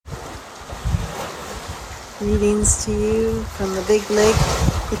Greetings to you from the big lake,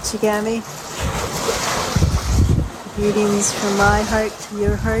 Ichigami. Greetings from my heart to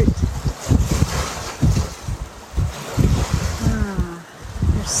your heart.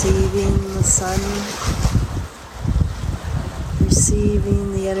 Receiving the sun,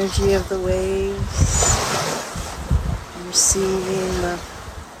 receiving the energy of the waves, receiving the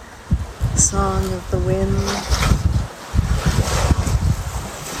song of the wind,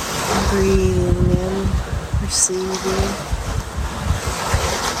 breathing in, receiving,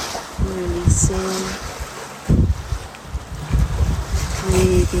 releasing,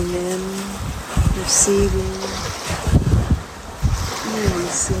 breathing in, receiving,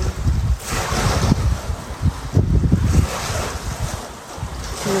 releasing,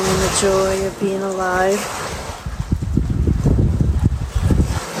 feeling the joy of being alive.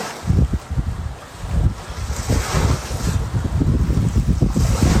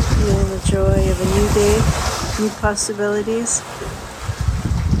 Feeling the joy of a new day, new possibilities,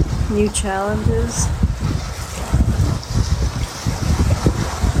 new challenges.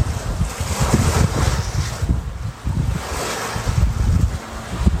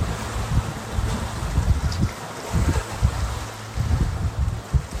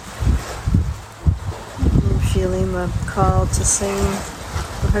 Feeling the call to sing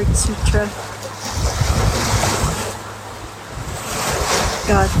the Heart Sutra.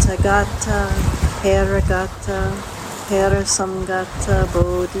 Gata Gata, Hera Gata, Hera Samgata,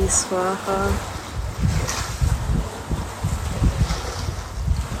 Bodhi Swaha.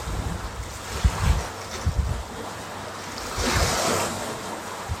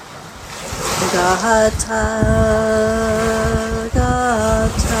 Gata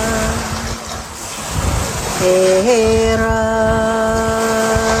Gata, Hera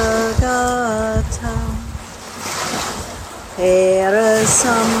Gata, Hera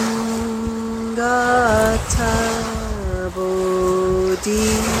Samgata, Bodhi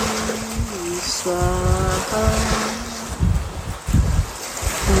Swaha.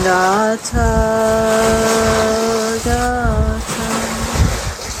 Gata Gata,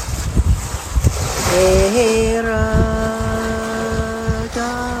 Hera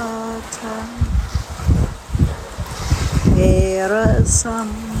Gata, Hera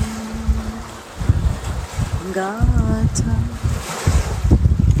Samgata,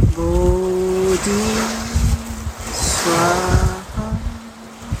 Bodhi Swaha.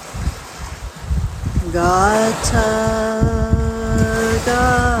 Gata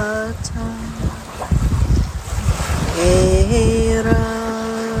Gata, Hera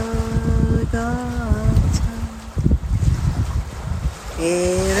Gata,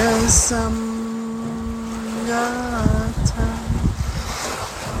 Hera Samgata,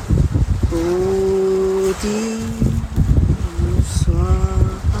 Bodhi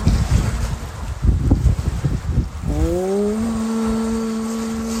Swaha. Om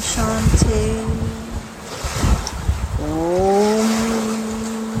Shanti. Om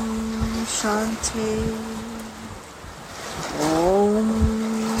Shanti. Om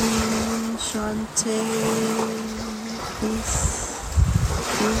Shanti. Peace,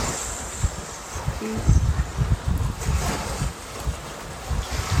 peace, peace.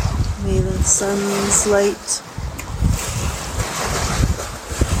 May the sun's light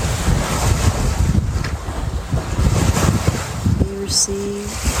be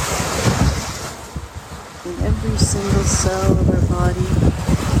received in every single cell of our body,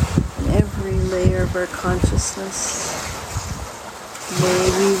 in every layer of our consciousness. May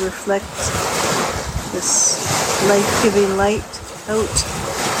we reflect this life-giving light out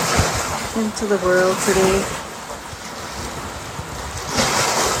into the world today.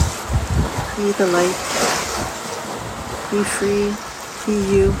 Be the light. Be free. Be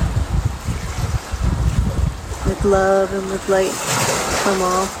you. With love and with light from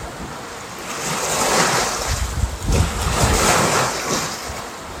all.